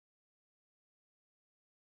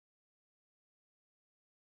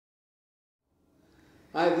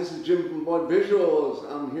Hi, this is Jim from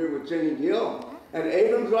Vaudevisuals. I'm here with Jenni Gil at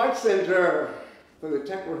Abrons Arts Center for the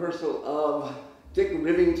tech rehearsal of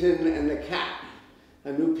Rivington and the Cat,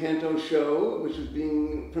 a new panto show which is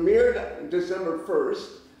being premiered December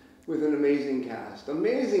 1st with an amazing cast.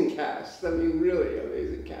 Amazing cast, I mean really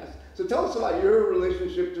amazing cast. So tell us about your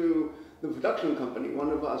relationship to the production company,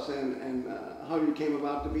 OneOfUs, and how you came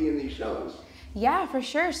about to be in these shows. Yeah, for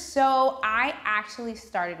sure. So I actually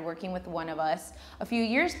started working with OneOfUs a few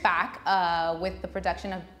years back with the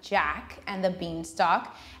production of Jack and the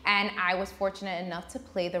Beanstalk, and I was fortunate enough to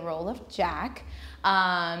play the role of Jack,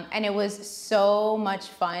 and it was so much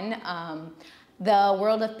fun. The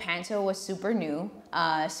world of panto was super new,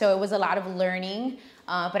 so it was a lot of learning,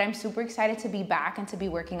 but I'm super excited to be back and to be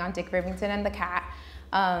working on Rivington and the Cat.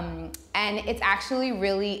 And it's actually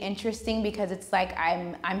really interesting because it's like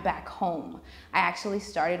I'm back home. I actually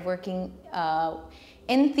started working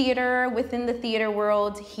in theater, within the theater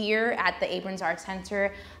world here at the Abrons Arts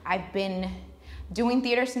Center. I've been doing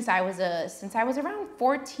theater since I was around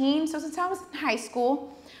 14, so since I was in high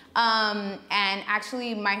school. And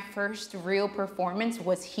actually my first real performance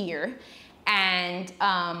was here. And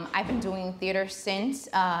I've been doing theater since.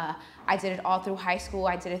 I did it all through high school,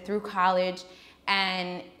 I did it through college.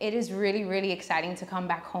 And it is really, really exciting to come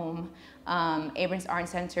back home. Abrons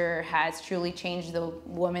Arts Center has truly changed the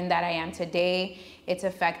woman that I am today. It's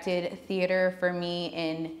affected theater for me,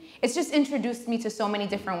 and it's just introduced me to so many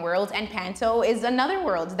different worlds, and panto is another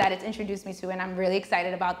world that it's introduced me to, and I'm really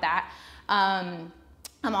excited about that. I'm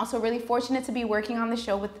also really fortunate to be working on the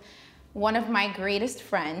show with one of my greatest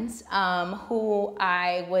friends, who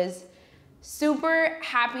I was super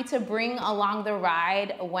happy to bring along the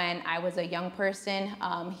ride when I was a young person.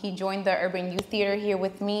 He joined the Urban Youth Theater here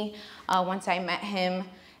with me once I met him.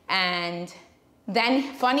 And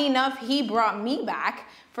then, funny enough, he brought me back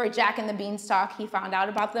for Jack and the Beanstalk. He found out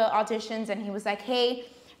about the auditions and he was like, hey,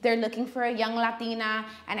 they're looking for a young Latina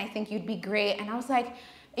and I think you'd be great. And I was like,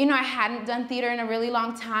 you know, I hadn't done theater in a really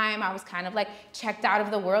long time. I was kind of like checked out of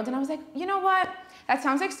the world. And I was like, you know what? That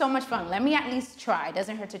sounds like so much fun. Let me at least try. It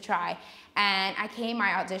doesn't hurt to try. And I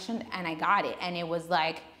auditioned, and I got it. And it was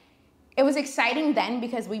like, it was exciting then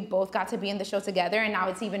because we both got to be in the show together. And now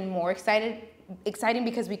it's even more exciting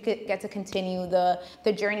because we could get to continue the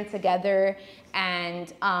journey together.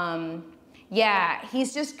 And yeah,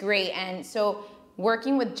 he's just great. And so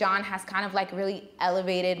working with John has kind of like really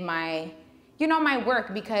elevated my, you know, my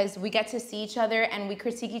work, because we get to see each other and we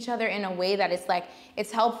critique each other in a way that it's like,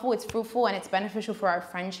 it's helpful, it's fruitful, and it's beneficial for our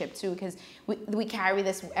friendship too, because we carry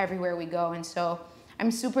this everywhere we go. And so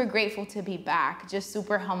I'm super grateful to be back, just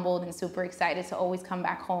super humbled and super excited to always come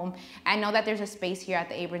back home. I know that there's a space here at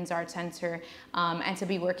the Abrons Arts Center, and to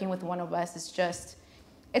be working with OneOfUs is just,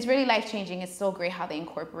 it's really life-changing. It's so great how they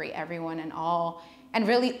incorporate everyone and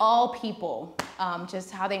really all people, just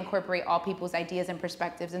how they incorporate all people's ideas and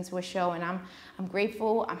perspectives into a show. And I'm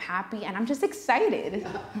grateful, I'm happy, and I'm just excited.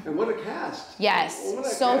 And what a cast. Yes,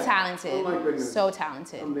 so talented. Oh my goodness. So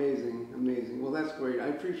talented. Amazing, amazing. Well, that's great. I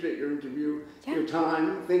appreciate your interview, your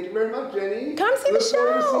time. Thank you very much, Jenni. Come see the show.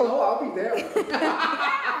 Oh, I'll be there.